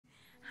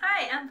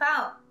I'm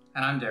Val.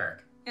 And I'm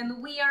Derrick.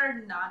 And we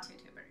are not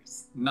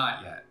YouTubers.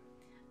 Not yet.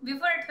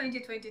 Before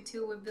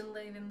 2022, we've been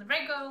living the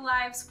regular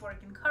lives,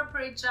 working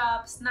corporate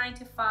jobs, 9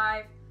 to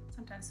 5,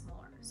 sometimes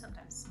more,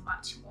 sometimes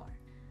much more.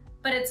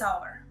 But it's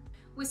over.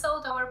 We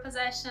sold our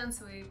possessions,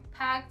 we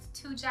packed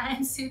 2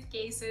 giant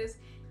suitcases.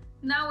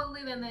 Now we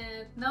live in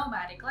a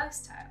nomadic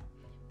lifestyle.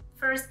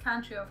 First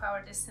country of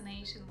our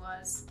destination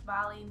was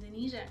Bali,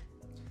 Indonesia.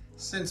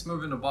 Since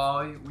moving to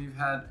Bali, we've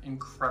had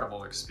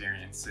incredible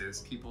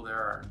experiences. People there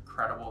are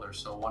incredible, they're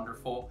so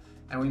wonderful,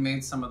 and we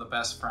made some of the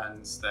best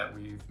friends that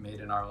we've made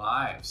in our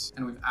lives.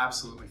 And we've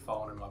absolutely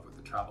fallen in love with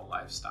the travel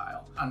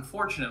lifestyle.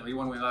 Unfortunately,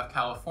 when we left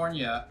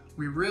California,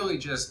 we really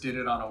just did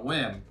it on a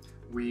whim.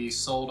 We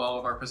sold all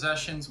of our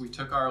possessions, we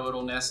took our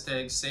little nest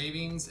egg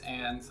savings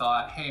and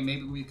thought, hey,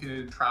 maybe we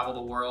could travel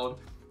the world,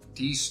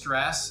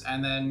 de-stress,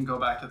 and then go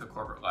back to the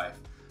corporate life.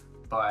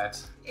 But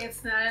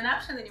it's not an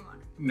option anymore.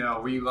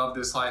 No, we love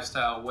this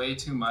lifestyle way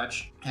too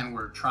much, and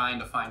we're trying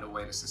to find a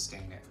way to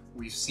sustain it.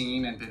 We've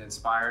seen and been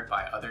inspired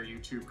by other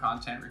YouTube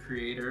content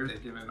creators.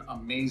 They've given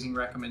amazing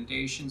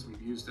recommendations.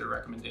 We've used their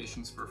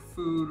recommendations for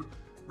food,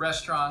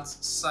 restaurants,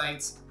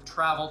 sites,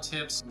 travel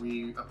tips.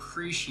 We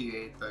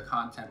appreciate the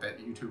content that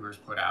YouTubers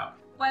put out.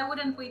 Why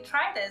wouldn't we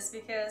try this?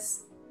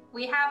 Because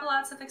we have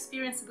lots of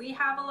experience, we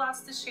have a lot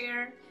to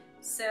share,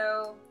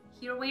 so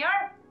here we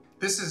are.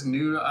 This is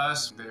new to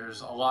us.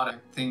 There's a lot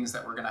of things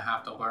that we're gonna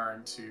have to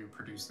learn to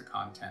produce the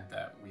content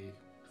that we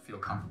feel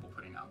comfortable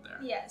putting out there.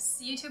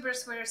 Yes,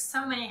 YouTubers wear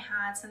so many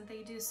hats and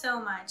they do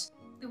so much.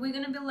 We're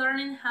gonna be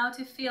learning how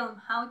to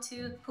film, how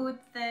to put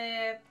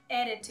the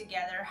edit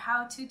together,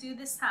 how to do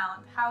the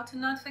sound, how to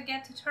not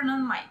forget to turn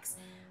on mics,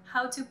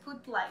 how to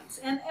put lights,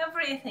 and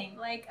everything,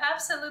 like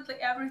absolutely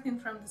everything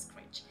from the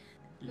scratch.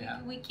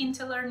 Yeah. We're keen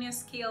to learn new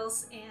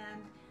skills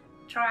and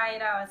try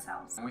it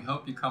ourselves. And we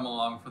hope you come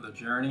along for the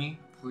journey.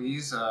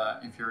 Please,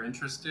 if you're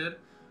interested,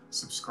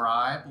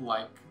 subscribe,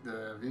 like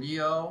the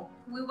video.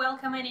 We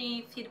welcome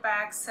any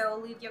feedback,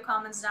 so leave your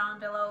comments down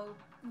below.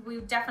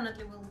 We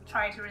definitely will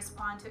try to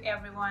respond to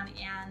everyone,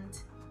 and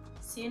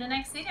see you in the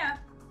next video.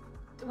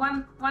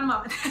 One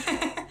moment.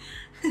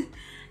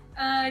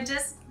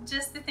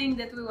 Just the thing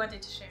that we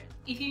wanted to share.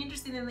 If you're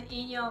interested in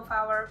any of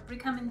our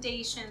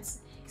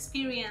recommendations,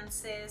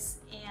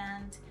 experiences,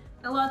 and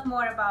a lot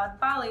more about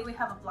Bali, we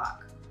have a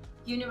blog.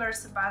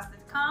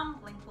 universabuzz.com,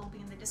 link will be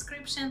in the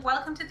description.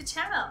 Welcome to the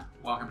channel.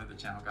 Welcome to the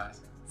channel,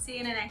 guys. See you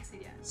in the next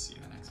video. See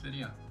you in the next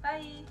video.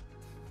 Bye.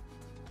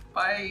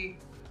 Bye.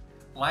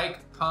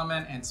 Like,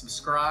 comment, and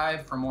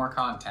subscribe for more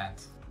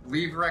content.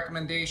 Leave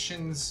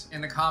recommendations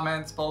in the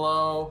comments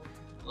below.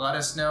 Let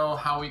us know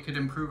how we could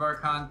improve our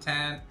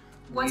content.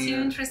 What you're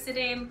interested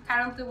in.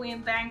 Currently we're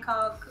in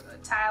Bangkok,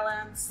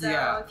 Thailand, so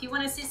yeah. If you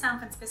want to see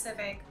something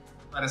specific,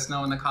 let us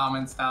know in the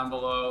comments down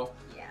below.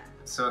 Yeah.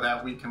 So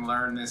that we can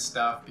learn this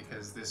stuff,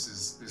 because this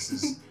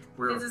is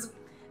we're this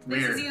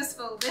is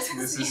useful.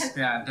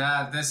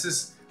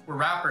 We're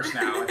rappers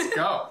now. Let's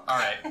go. All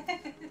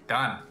right.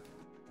 Done.